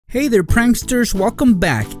Hey there pranksters, welcome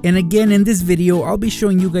back, and again in this video I'll be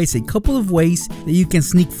showing you guys a couple of ways that you can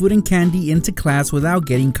sneak food and candy into class without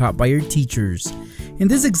getting caught by your teachers. In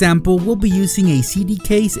this example we'll be using a CD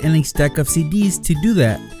case and a stack of CDs to do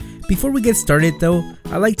that. Before we get started though,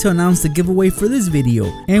 I'd like to announce the giveaway for this video,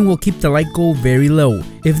 and we'll keep the like goal very low.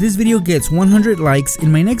 If this video gets 100 likes,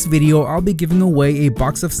 in my next video I'll be giving away a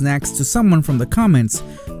box of snacks to someone from the comments.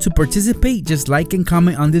 To participate, just like and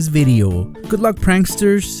comment on this video. Good luck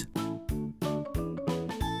pranksters!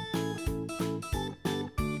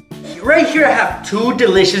 Right here I have two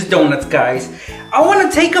delicious donuts, guys. I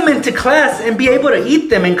want to take them into class and be able to eat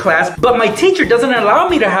them in class, but my teacher doesn't allow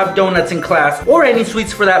me to have donuts in class, or any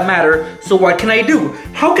sweets for that matter, so what can I do?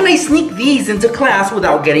 How can I sneak these into class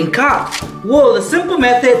without getting caught? Well, the simple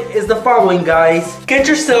method is the following, guys. Get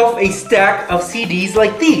yourself a stack of CDs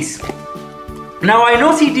like these. Now I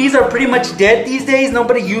know CDs are pretty much dead these days,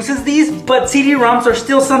 nobody uses these, but CD-ROMs are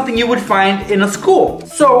still something you would find in a school.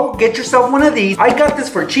 So get yourself one of these. I got this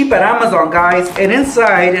for cheap at Amazon, guys, and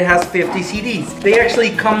inside it has 50 CDs. They actually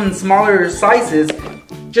come in smaller sizes,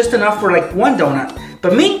 just enough for like one donut.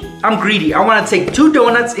 But me, I'm greedy. I want to take 2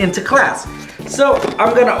 donuts into class. So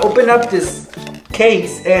I'm gonna open up this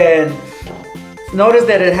case and notice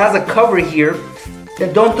that it has a cover here.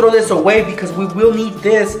 And don't throw this away because we will need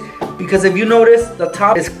this. Because if you notice, the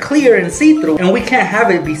top is clear and see-through, and we can't have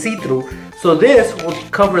it be see-through. So this will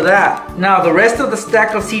cover that. Now the rest of the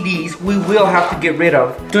stack of CDs, we will have to get rid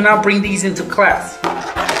of. Do not bring these into class.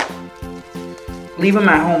 Leave them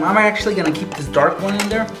at home. I'm actually gonna keep this dark one in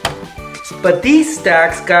there. But these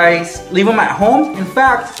stacks, guys, leave them at home. In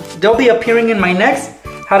fact, they'll be appearing in my next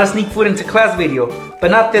How to Sneak Food into Class video, but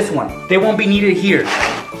not this one. They won't be needed here.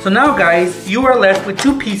 So now, guys, you are left with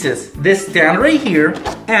 2 pieces. This stand right here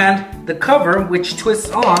and the cover, which twists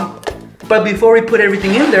on. But before we put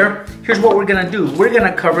everything in there, here's what we're gonna do. We're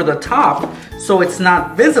gonna cover the top so it's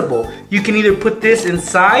not visible. You can either put this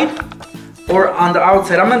inside or on the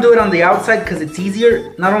outside. I'm gonna do it on the outside because it's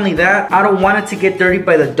easier. Not only that, I don't want it to get dirty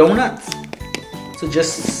by the donuts. So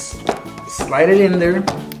just slide it in there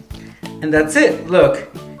and that's it. Look,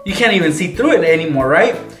 you can't even see through it anymore,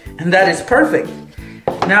 right? And that is perfect.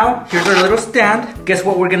 Now, here's our little stand. Guess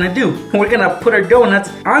what we're gonna do? We're gonna put our donuts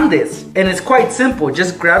on this. And it's quite simple.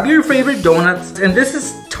 Just grab your favorite donuts. And this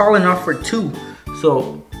is tall enough for 2.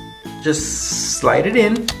 So, just slide it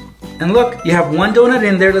in. And look, you have 1 donut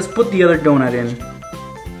in there. Let's put the other donut in.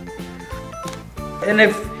 And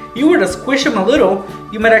if you were to squish them a little,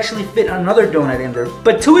 you might actually fit another donut in there.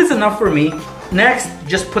 But 2 is enough for me. Next,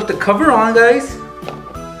 just put the cover on, guys.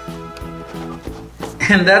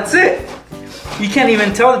 And that's it. You can't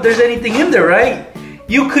even tell that there's anything in there, right?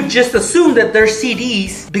 You could just assume that they're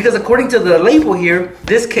CDs because according to the label here,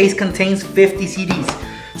 this case contains 50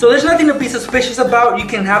 CDs. So there's nothing to be suspicious about. You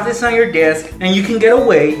can have this on your desk and you can get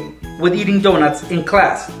away with eating donuts in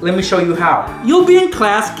class. Let me show you how. You'll be in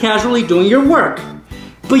class casually doing your work,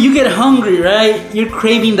 but you get hungry, right? You're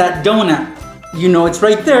craving that donut. You know it's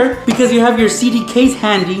right there because you have your CD case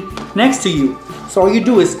handy next to you. So all you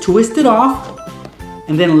do is twist it off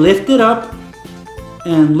and then lift it up.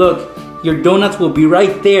 And look, your donuts will be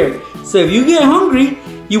right there. So if you get hungry,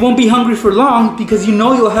 you won't be hungry for long because you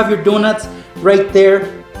know you'll have your donuts right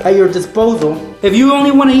there at your disposal. If you only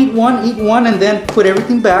want to eat one and then put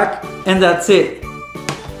everything back and that's it.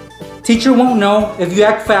 Teacher won't know. If you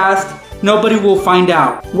act fast, nobody will find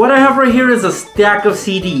out. What I have right here is a stack of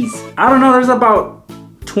CDs. I don't know, there's about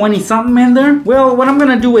 20 something in there. Well, what I'm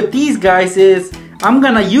gonna do with these guys is I'm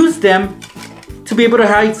gonna use them to be able to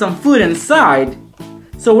hide some food inside.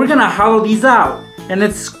 So we're gonna hollow these out. And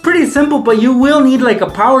it's pretty simple, but you will need like a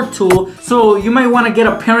power tool. So you might wanna get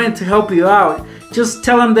a parent to help you out. Just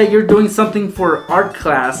tell them that you're doing something for art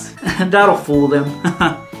class. That'll fool them.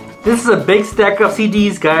 This is a big stack of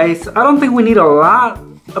CDs, guys. I don't think we need a lot,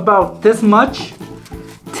 about this much.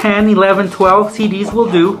 10, 11, 12 CDs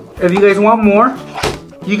will do. If you guys want more,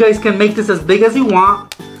 you guys can make this as big as you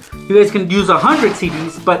want. You guys can use 100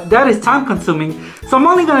 CDs, but that is time consuming. So I'm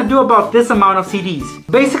only gonna do about this amount of CDs.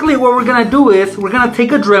 Basically what we're gonna do is, we're gonna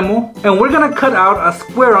take a Dremel and we're gonna cut out a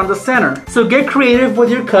square on the center. So get creative with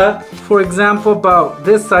your cut. For example, about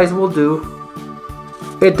this size will do.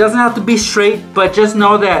 It doesn't have to be straight, but just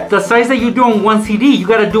know that the size that you do on 1 CD, you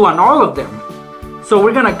gotta do on all of them. So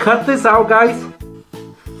we're gonna cut this out, guys,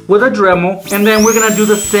 with a Dremel, and then we're gonna do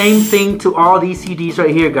the same thing to all these CDs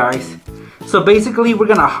right here, guys. So basically we're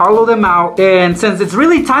gonna hollow them out, and since it's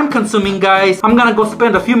really time consuming, guys, I'm gonna go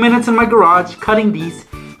spend a few minutes in my garage cutting these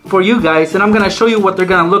for you guys, and I'm gonna show you what they're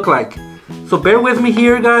gonna look like. So bear with me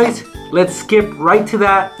here, guys. Let's skip right to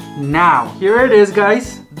that now. Here it is,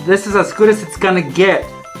 guys. This is as good as it's gonna get.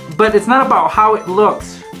 but it's not about how it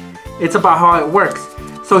looks. It's about how it works.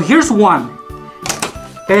 So here's one.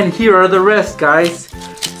 And here are the rest, guys.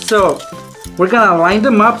 So we're gonna line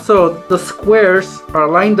them up so the squares are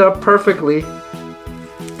lined up perfectly.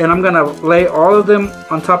 And I'm gonna lay all of them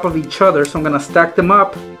on top of each other. So I'm gonna stack them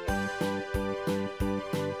up.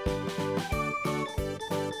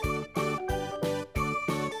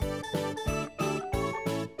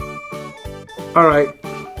 Alright,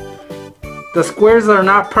 the squares are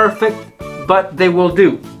not perfect, but they will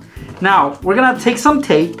do. Now, we're gonna take some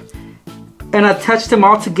tape and attach them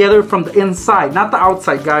all together from the inside, not the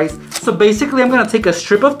outside, guys. So basically, I'm gonna take a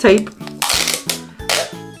strip of tape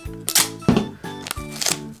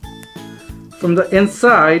from the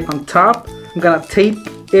inside on top. I'm gonna tape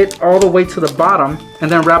it all the way to the bottom and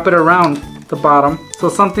then wrap it around the bottom. So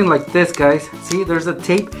something like this, guys. See, there's a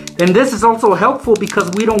tape. And this is also helpful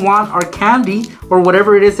because we don't want our candy or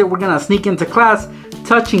whatever it is that we're gonna sneak into class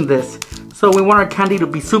touching this. So we want our candy to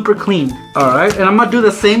be super clean. Alright, and I'm gonna do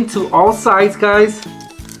the same to all sides, guys.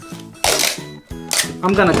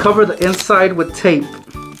 I'm gonna cover the inside with tape.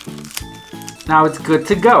 Now it's good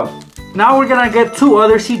to go. Now we're gonna get two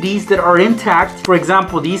other CDs that are intact. For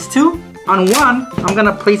example, these two. On one, I'm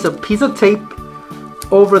gonna place a piece of tape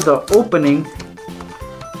over the opening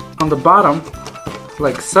on the bottom,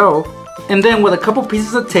 like so. And then with a couple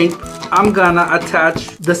pieces of tape, I'm gonna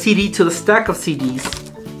attach the CD to the stack of CDs.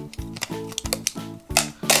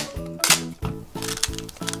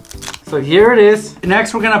 So here it is.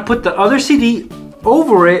 Next, we're gonna put the other CD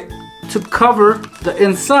over it to cover the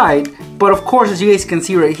inside. But of course, as you guys can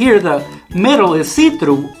see right here, the middle is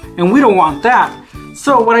see-through, and we don't want that.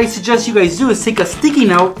 So what I suggest you guys do is take a sticky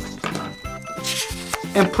note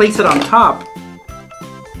and place it on top.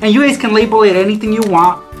 And you guys can label it anything you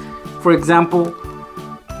want. For example,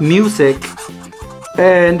 music.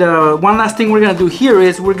 And one last thing we're gonna do here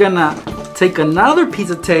is we're gonna take another piece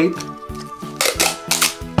of tape,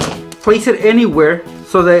 place it anywhere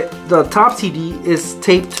so that the top CD is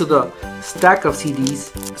taped to the stack of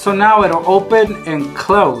CDs. So now it'll open and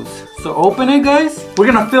close. So open it, guys. We're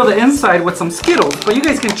gonna fill the inside with some Skittles, but you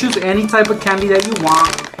guys can choose any type of candy that you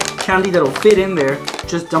want. Candy that'll fit in there.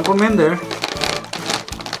 Just dump them in there.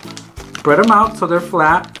 Spread them out so they're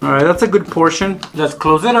flat. Alright, that's a good portion. Let's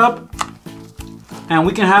close it up. And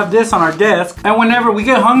we can have this on our desk. And whenever we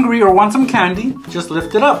get hungry or want some candy, just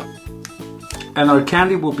lift it up. And our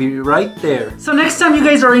candy will be right there. So next time you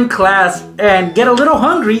guys are in class and get a little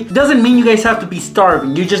hungry, doesn't mean you guys have to be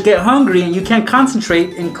starving. You just get hungry and you can't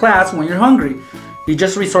concentrate in class when you're hungry. You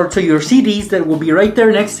just resort to your CDs that will be right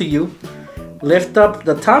there next to you. Lift up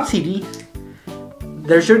the top CD.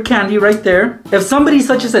 There's your candy right there. If somebody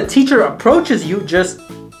such as a teacher approaches you, just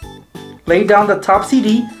lay down the top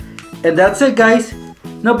CD. And that's it, guys.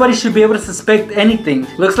 Nobody should be able to suspect anything.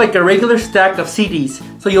 Looks like a regular stack of CDs.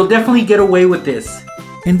 So you'll definitely get away with this.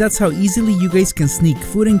 And that's how easily you guys can sneak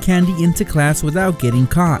food and candy into class without getting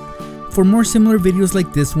caught. For more similar videos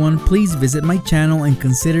like this one, please visit my channel and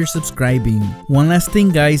consider subscribing. One last thing,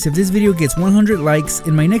 guys, if this video gets 100 likes,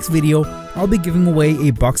 in my next video, I'll be giving away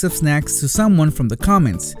a box of snacks to someone from the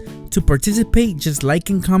comments. To participate, just like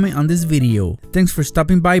and comment on this video. Thanks for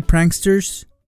stopping by, pranksters.